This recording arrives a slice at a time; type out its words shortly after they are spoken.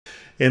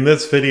In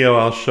this video,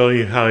 I'll show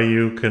you how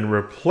you can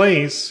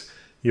replace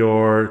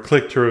your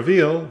click to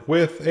reveal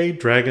with a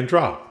drag and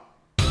drop.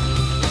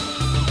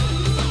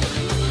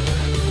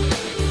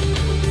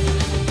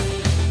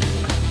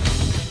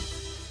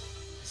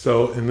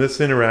 So in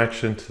this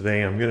interaction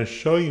today, I'm going to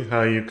show you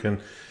how you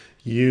can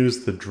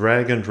use the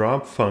drag and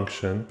drop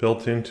function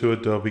built into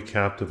Adobe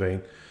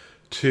Captivate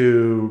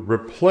to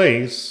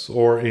replace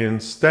or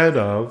instead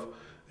of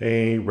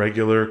a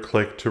regular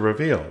click to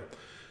reveal.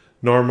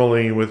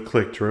 Normally with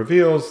click to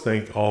reveals,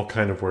 they all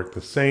kind of work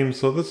the same.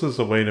 So this is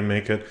a way to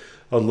make it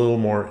a little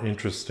more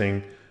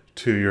interesting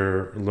to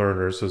your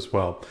learners as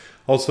well.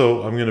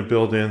 Also, I'm going to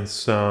build in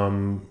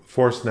some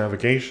forced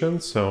navigation.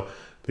 So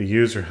the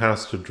user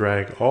has to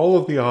drag all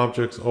of the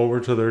objects over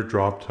to their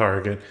drop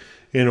target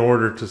in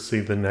order to see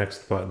the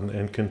next button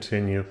and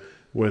continue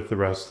with the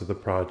rest of the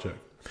project.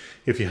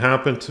 If you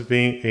happen to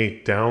be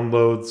a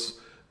downloads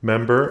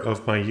member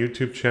of my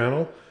YouTube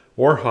channel,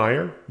 or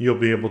higher, you'll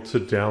be able to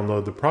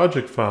download the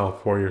project file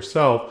for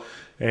yourself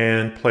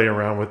and play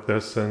around with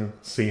this and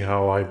see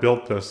how I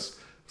built this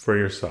for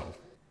yourself.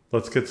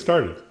 Let's get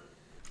started.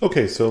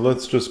 Okay, so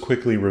let's just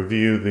quickly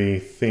review the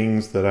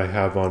things that I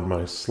have on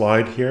my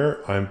slide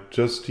here. I'm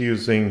just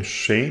using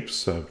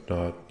shapes. I've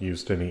not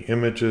used any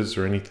images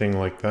or anything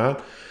like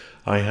that.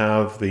 I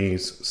have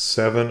these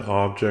 7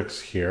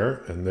 objects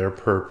here, and their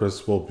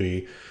purpose will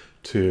be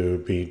to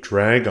be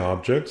drag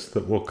objects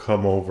that will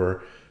come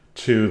over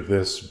to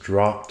this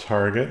drop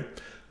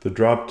target. The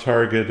drop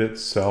target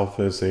itself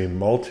is a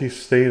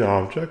multi-state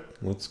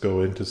object. Let's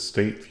go into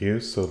state view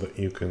so that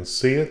you can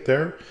see it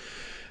there.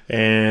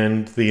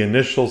 And the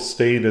initial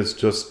state is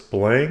just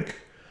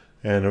blank.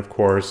 And of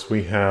course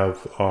we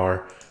have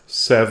our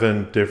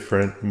 7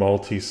 different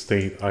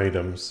multi-state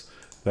items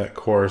that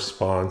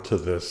correspond to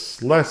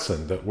this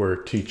lesson that we're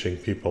teaching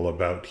people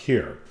about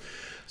here.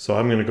 So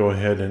I'm going to go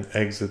ahead and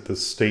exit the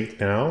state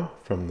now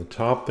from the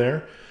top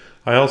there.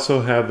 I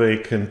also have a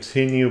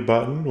continue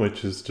button,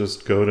 which is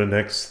just go to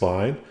next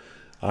slide.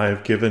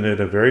 I've given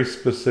it a very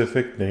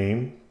specific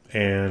name,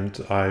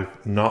 and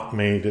I've not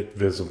made it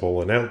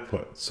visible in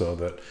output so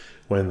that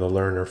when the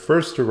learner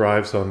first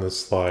arrives on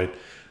this slide,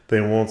 they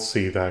won't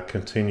see that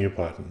continue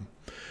button.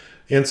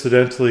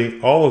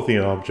 Incidentally, all of the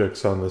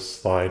objects on this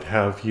slide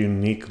have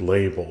unique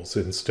labels.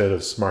 Instead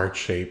of Smart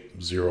Shape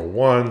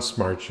 01,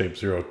 Smart Shape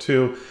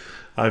 02,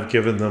 I've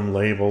given them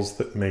labels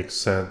that make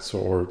sense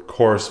or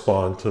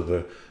correspond to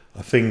the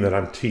thing that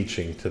I'm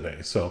teaching today.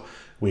 So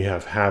we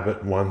have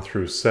habit 1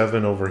 through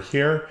 7 over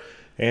here,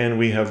 and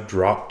we have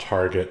drop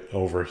target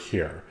over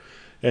here.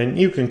 And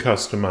you can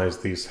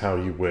customize these how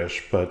you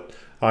wish, but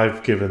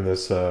I've given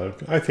this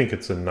I think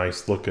it's a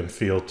nice look and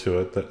feel to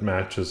it that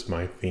matches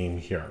my theme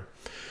here.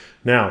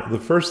 Now, the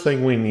first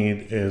thing we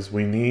need is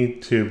we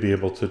need to be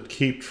able to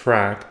keep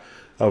track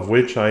of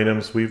which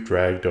items we've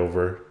dragged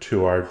over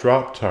to our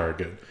drop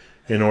target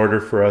in order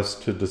for us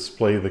to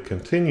display the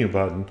continue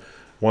button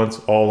once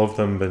all of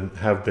them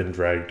have been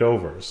dragged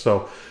over.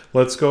 So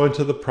let's go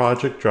into the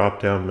project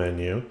drop-down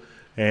menu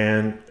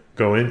and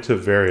go into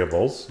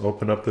variables,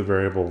 open up the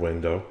variable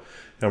window,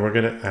 and we're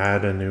going to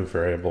add a new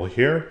variable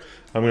here.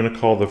 I'm going to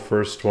call the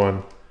first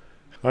one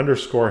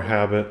underscore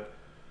habit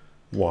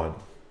 1.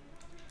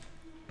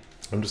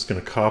 I'm just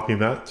going to copy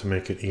that to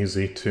make it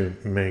easy to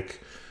make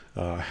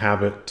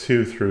habit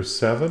 2 through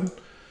 7.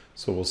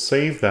 So we'll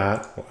save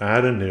that, we'll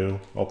add a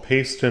new, I'll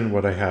paste in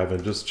what I have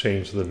and just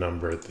change the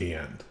number at the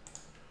end.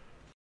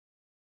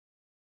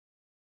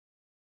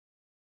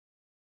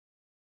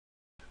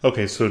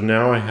 Okay, so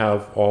now I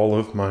have all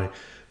of my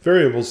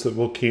variables that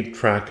will keep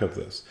track of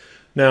this.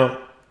 Now,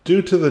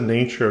 due to the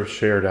nature of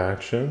shared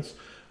actions,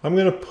 I'm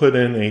going to put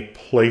in a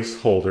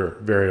placeholder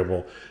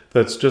variable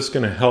that's just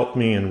going to help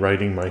me in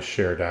writing my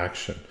shared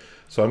action.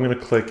 So I'm going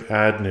to click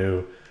Add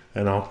New,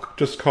 and I'll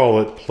just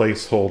call it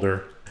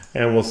placeholder,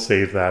 and we'll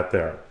save that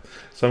there.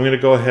 So I'm going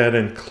to go ahead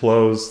and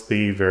close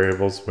the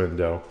variables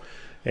window.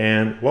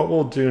 And what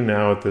we'll do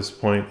now at this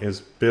point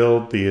is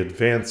build the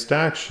advanced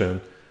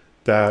action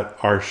that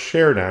our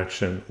shared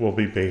action will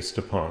be based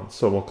upon.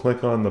 So we'll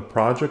click on the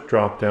project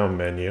drop-down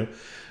menu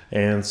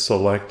and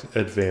select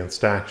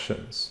advanced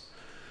actions.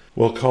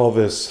 We'll call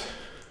this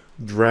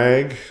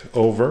drag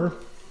over,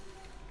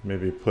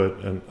 maybe put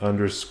an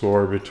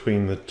underscore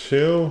between the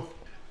two,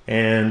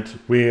 and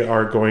we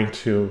are going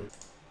to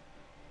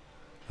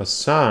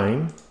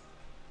assign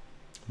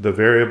the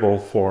variable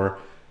for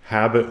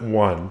habit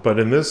 1. But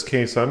in this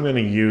case, I'm going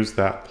to use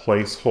that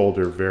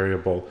placeholder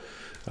variable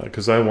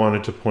because I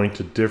wanted to point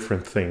to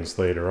different things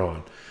later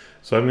on.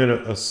 So I'm going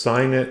to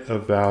assign it a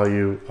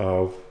value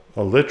of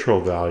a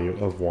literal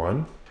value of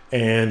 1.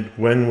 And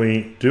when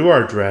we do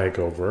our drag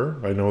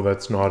over, I know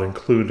that's not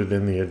included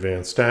in the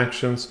advanced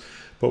actions,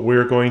 but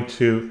we're going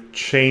to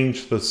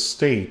change the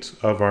state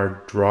of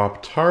our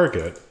drop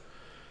target.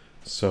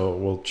 So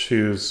we'll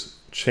choose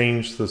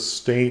change the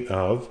state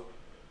of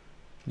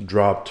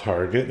drop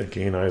target.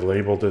 Again, I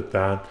labeled it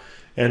that.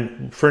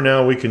 And for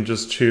now, we can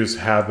just choose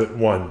habit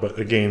 1. But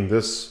again,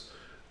 this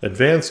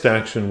advanced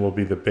action will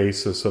be the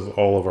basis of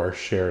all of our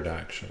shared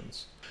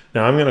actions.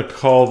 Now I'm going to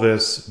call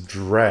this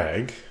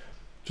drag,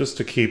 just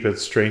to keep it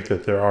straight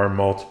that there are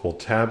multiple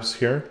tabs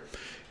here.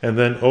 And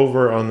then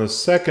over on the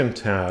second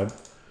tab,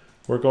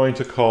 we're going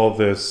to call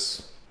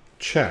this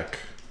check,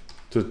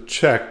 to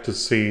check to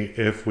see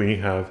if we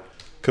have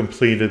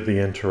completed the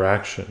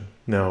interaction.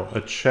 Now,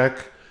 a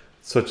check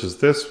such as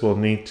this will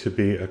need to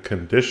be a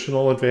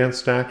conditional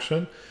advanced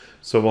action.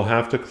 So we'll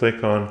have to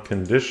click on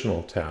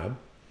Conditional tab.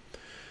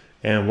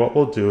 And what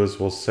we'll do is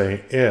we'll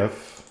say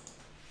if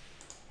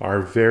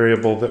our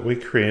variable that we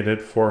created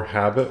for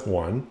habit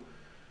 1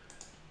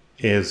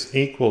 is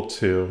equal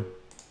to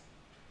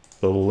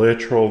the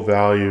literal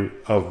value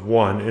of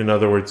 1. In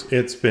other words,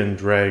 it's been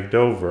dragged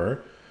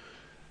over,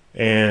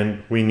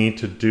 and we need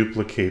to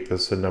duplicate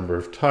this a number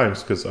of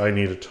times because I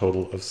need a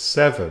total of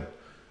 7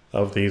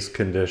 of these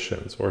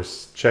conditions, or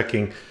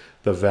checking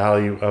the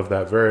value of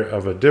that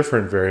of a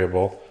different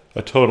variable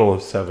a total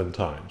of 7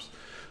 times.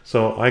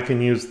 So I can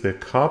use the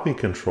copy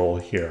control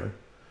here,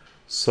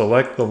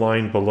 select the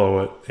line below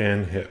it,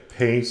 and hit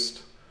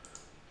paste,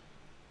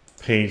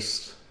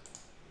 paste,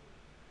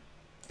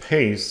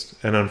 paste,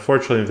 and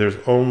unfortunately there's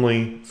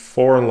only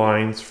 4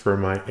 lines for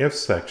my if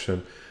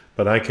section,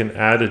 but I can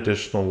add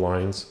additional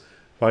lines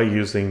by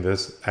using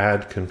this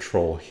add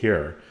control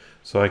here.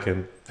 So I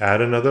can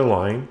add another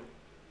line,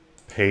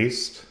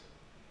 paste,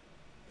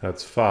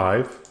 that's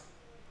 5,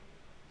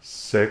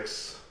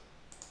 6,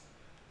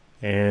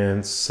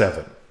 and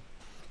 7.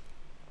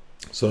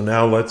 So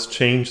now let's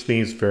change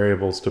these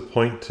variables to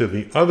point to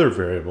the other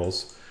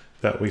variables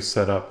that we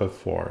set up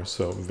before.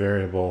 So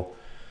variable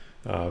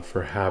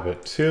for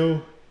habit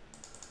 2,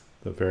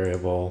 the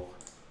variable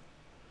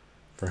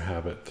for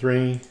habit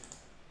 3,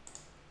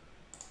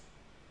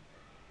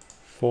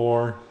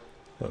 4,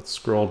 let's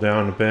scroll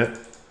down a bit,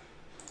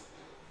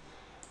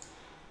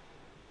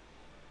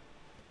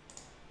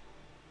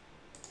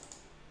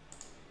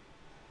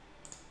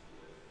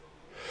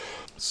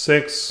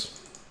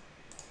 6,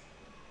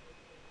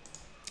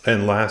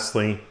 and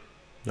lastly,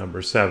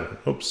 number 7.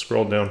 Oops,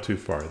 scroll down too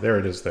far. There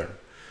it is there.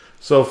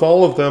 So if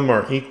all of them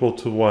are equal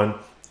to 1,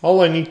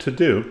 all I need to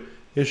do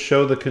is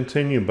show the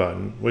continue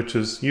button, which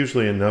is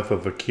usually enough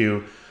of a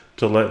cue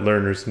to let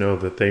learners know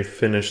that they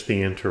finished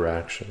the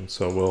interaction.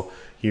 So we'll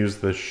use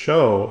the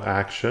show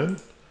action,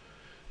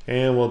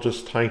 and we'll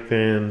just type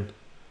in,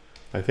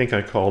 I think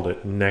I called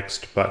it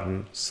next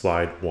button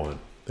slide 1.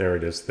 There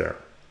it is there.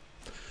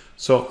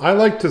 So I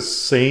like to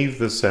save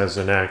this as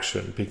an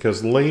action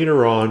because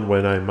later on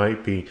when I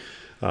might be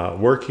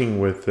working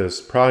with this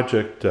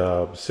project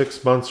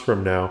 6 months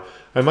from now,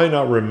 I might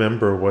not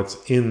remember what's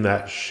in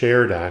that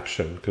shared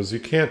action because you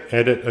can't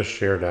edit a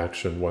shared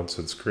action once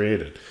it's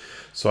created.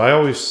 So I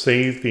always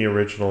save the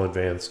original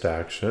advanced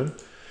action.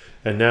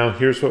 And now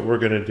here's what we're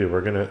going to do. We're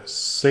going to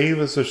save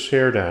as a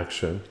shared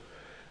action.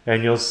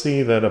 And you'll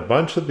see that a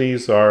bunch of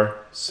these are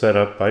set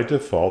up by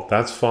default.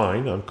 That's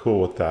fine. I'm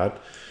cool with that.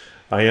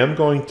 I am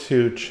going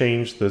to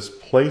change this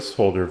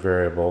placeholder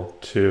variable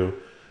to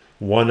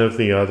one of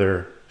the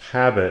other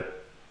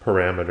habit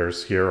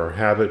parameters here, or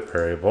habit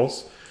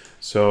variables.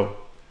 So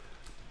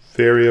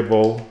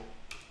variable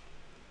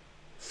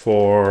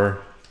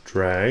for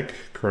drag,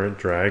 current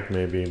drag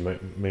maybe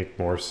make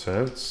more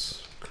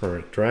sense.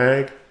 Current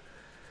drag.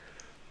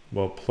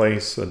 We'll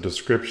place a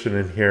description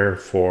in here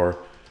for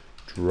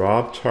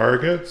drop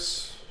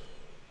targets,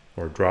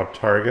 or drop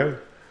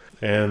target,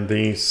 and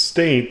the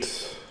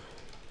state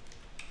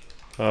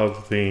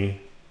of the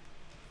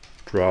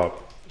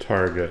drop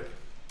target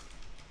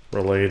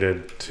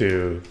related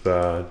to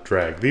the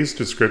drag. These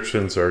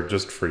descriptions are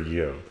just for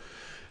you.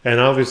 And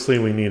obviously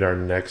we need our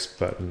next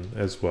button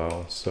as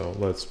well. So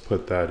let's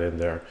put that in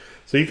there.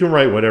 So you can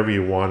write whatever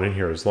you want in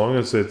here as long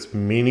as it's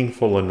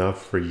meaningful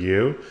enough for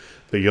you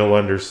that you'll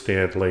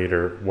understand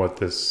later what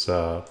this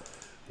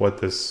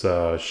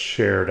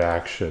shared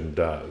action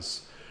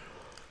does.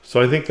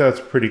 So I think that's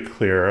pretty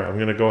clear. I'm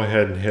going to go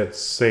ahead and hit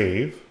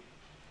save.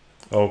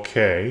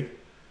 Okay,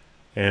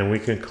 and we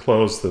can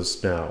close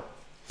this now.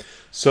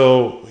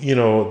 So, you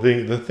know,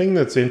 the thing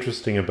that's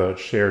interesting about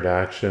shared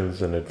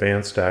actions and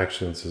advanced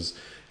actions is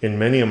in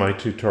many of my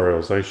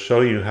tutorials, I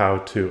show you how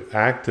to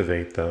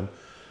activate them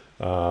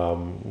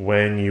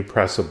when you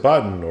press a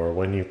button or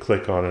when you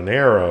click on an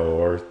arrow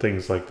or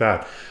things like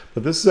that.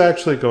 But this is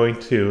actually going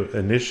to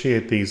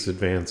initiate these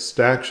advanced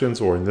actions,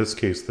 or in this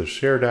case, the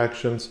shared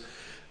actions,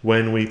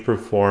 when we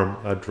perform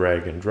a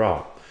drag and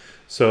drop.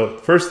 So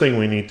first thing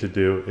we need to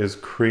do is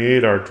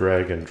create our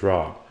drag and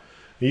drop.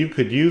 You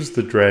could use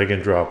the drag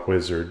and drop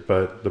wizard,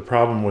 but the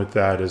problem with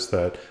that is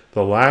that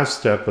the last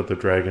step of the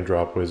drag and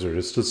drop wizard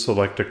is to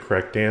select a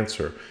correct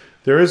answer.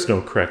 There is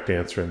no correct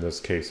answer in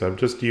this case. I'm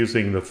just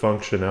using the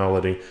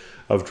functionality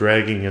of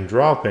dragging and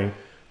dropping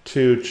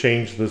to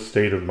change the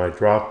state of my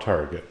drop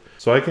target.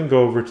 So I can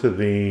go over to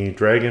the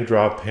drag and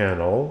drop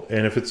panel,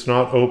 and if it's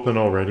not open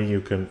already,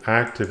 you can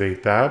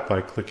activate that by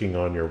clicking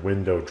on your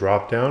window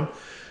drop down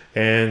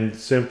and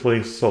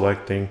simply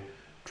selecting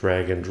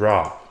drag and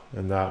drop,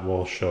 and that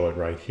will show it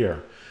right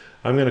here.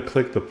 I'm going to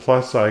click the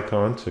plus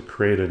icon to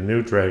create a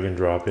new drag and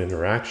drop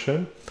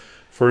interaction.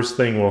 First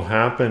thing will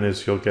happen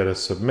is you'll get a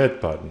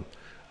submit button.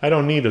 I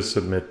don't need a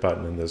submit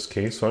button in this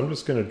case, so I'm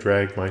just going to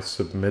drag my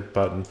submit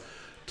button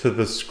to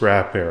the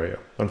scrap area.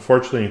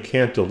 Unfortunately, you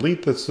can't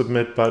delete the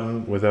submit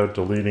button without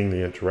deleting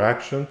the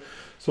interaction,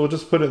 so we'll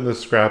just put it in the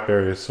scrap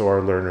area so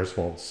our learners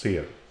won't see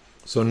it.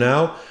 So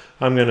now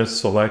I'm going to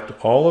select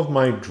all of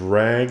my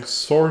drag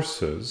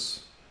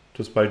sources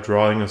just by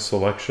drawing a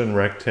selection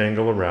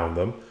rectangle around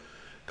them.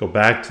 Go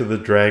back to the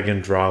drag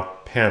and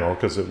drop panel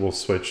because it will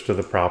switch to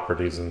the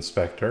properties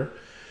inspector.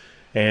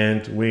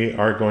 And we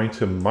are going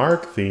to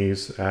mark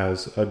these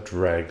as a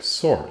drag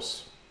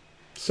source.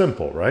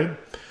 Simple, right?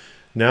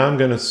 Now I'm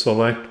going to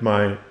select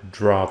my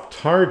drop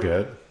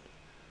target,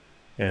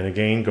 and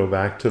again go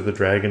back to the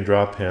drag and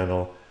drop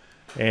panel,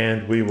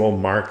 and we will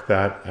mark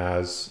that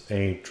as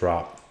a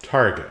drop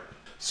target.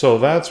 So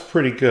that's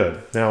pretty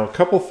good. Now a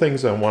couple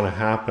things I want to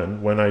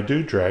happen when I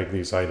do drag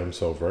these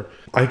items over.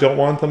 I don't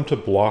want them to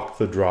block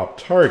the drop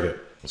target.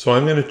 So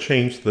I'm going to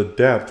change the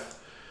depth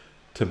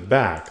to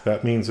back.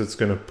 That means it's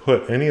going to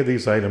put any of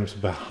these items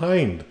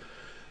behind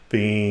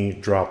the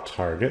drop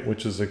target,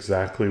 which is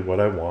exactly what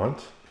I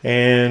want.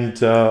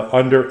 And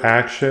under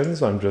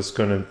actions, I'm just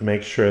going to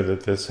make sure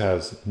that this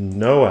has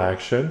no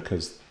action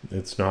because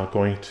it's not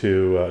going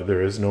to,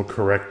 there is no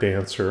correct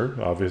answer,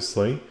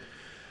 obviously.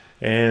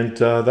 And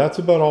that's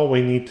about all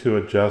we need to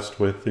adjust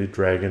with the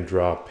drag and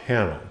drop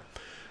panel.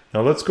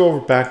 Now let's go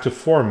back to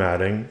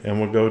formatting and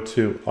we'll go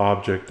to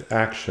object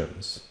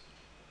actions.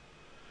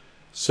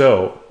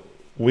 So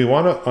we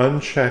want to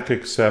uncheck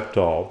accept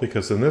all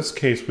because in this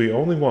case we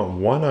only want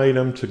one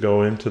item to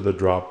go into the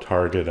drop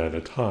target at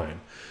a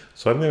time.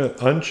 So I'm going to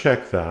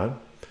uncheck that,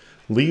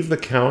 leave the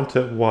count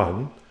at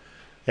 1,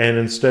 and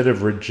instead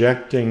of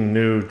rejecting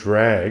new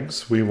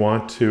drags, we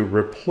want to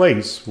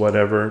replace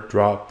whatever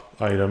drop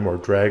item or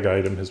drag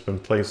item has been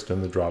placed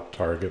in the drop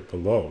target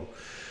below.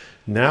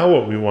 Now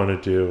what we want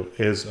to do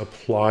is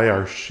apply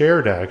our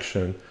shared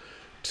action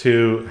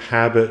to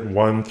habit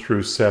 1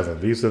 through 7.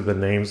 These are the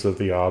names of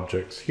the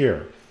objects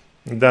here.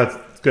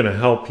 That's going to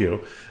help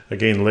you.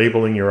 Again,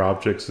 labeling your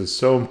objects is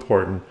so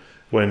important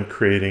when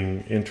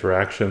creating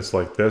interactions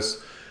like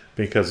this,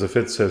 because if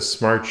it says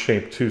Smart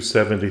Shape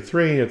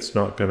 273, it's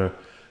not going to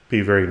be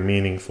very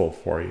meaningful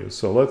for you.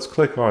 So let's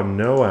click on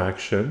No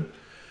Action,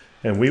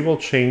 and we will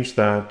change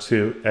that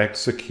to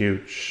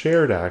Execute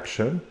Shared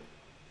Action.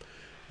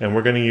 And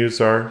we're going to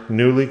use our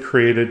newly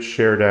created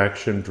shared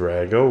action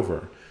drag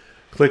over.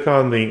 Click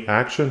on the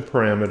Action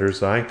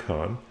Parameters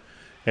icon,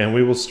 and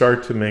we will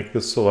start to make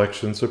the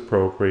selections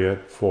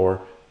appropriate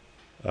for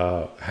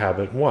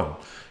Habit 1.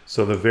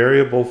 So the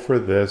variable for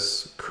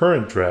this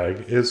current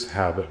drag is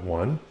Habit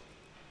 1.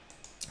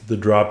 The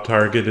drop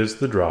target is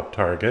the drop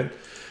target,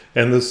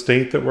 and the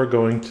state that we're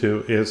going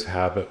to is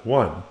Habit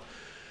 1.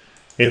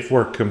 If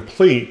we're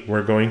complete,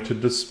 we're going to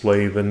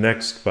display the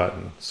Next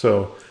button.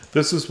 So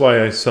this is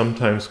why I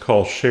sometimes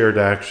call shared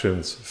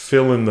actions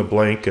fill in the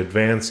blank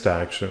advanced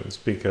actions,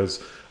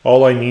 because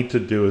all I need to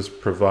do is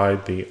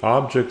provide the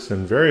objects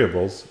and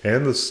variables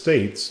and the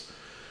states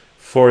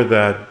for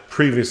that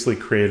previously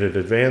created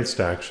advanced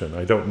action.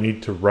 I don't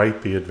need to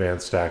write the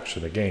advanced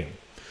action again.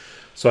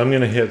 So I'm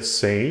going to hit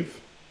Save,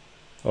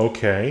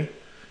 OK,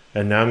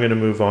 and now I'm going to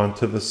move on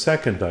to the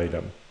second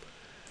item.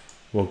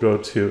 We'll go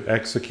to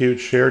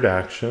Execute Shared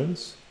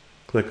Actions,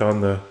 click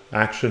on the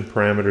Action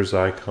Parameters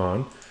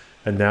icon,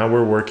 and now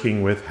we're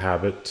working with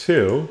Habit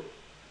 2.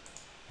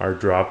 Our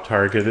drop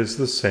target is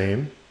the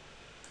same,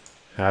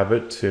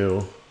 Habit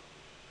 2,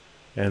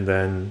 and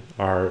then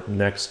our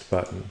Next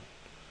button.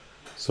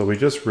 So we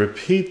just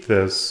repeat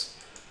this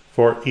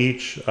for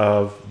each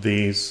of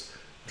these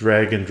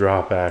drag and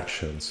drop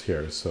actions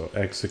here. So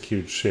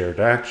Execute Shared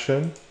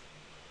Action.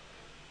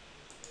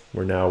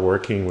 We're now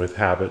working with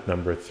habit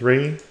number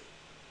 3.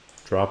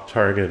 Drop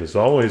target is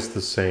always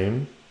the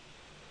same.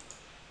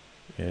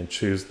 And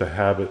choose the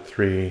habit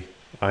 3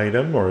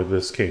 item, or in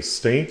this case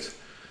state.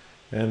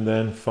 And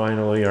then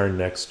finally our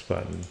Next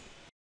button.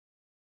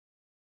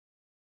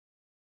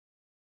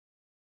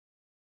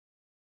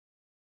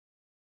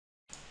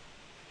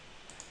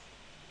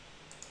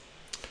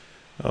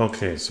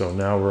 Okay, so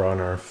now we're on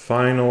our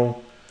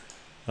final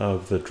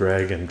of the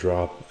drag and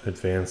drop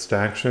advanced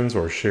actions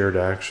or shared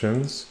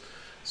actions.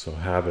 So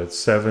habit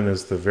 7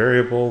 is the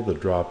variable, the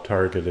drop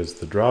target is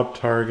the drop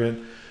target.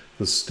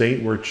 The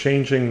state we're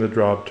changing the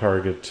drop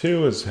target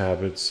to is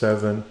habit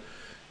 7.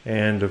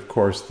 And of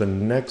course the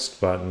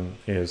Next button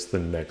is the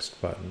Next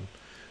button.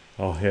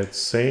 I'll hit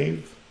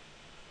Save,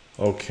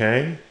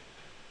 OK,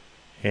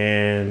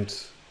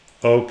 and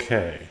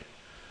OK.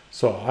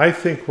 So I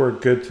think we're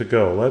good to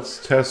go.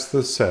 Let's test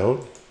this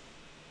out.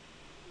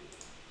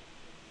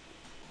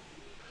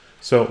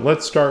 So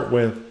let's start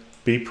with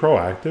Be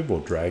Proactive.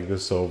 We'll drag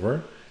this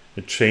over.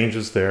 It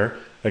changes there.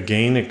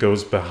 Again, it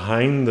goes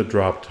behind the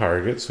drop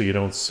target so you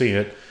don't see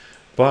it.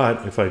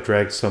 But if I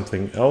drag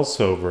something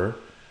else over,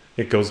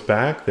 it goes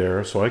back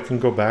there, so I can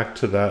go back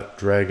to that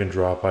drag and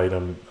drop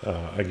item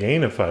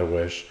again if I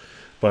wish.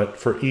 But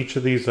for each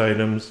of these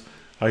items,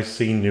 I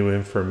see new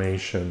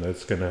information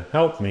that's going to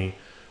help me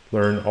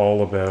learn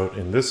all about,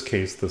 in this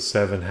case, the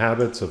 7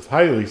 Habits of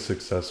Highly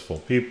Successful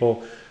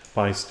People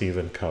by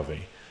Stephen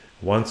Covey.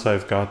 Once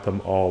I've got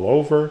them all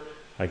over,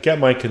 I get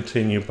my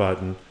continue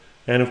button,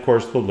 and of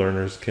course the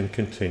learners can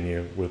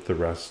continue with the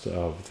rest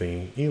of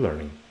the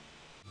e-learning.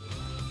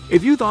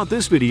 If you thought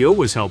this video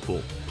was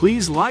helpful,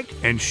 please like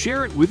and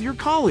share it with your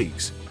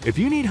colleagues. If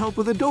you need help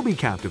with Adobe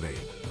Captivate,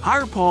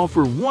 hire Paul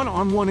for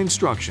one-on-one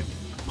instruction.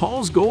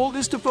 Paul's goal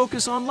is to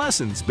focus on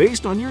lessons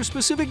based on your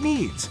specific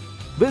needs.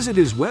 Visit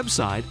his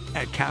website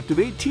at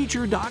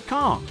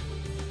captivateteacher.com.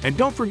 And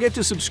don't forget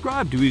to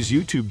subscribe to his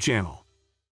YouTube channel.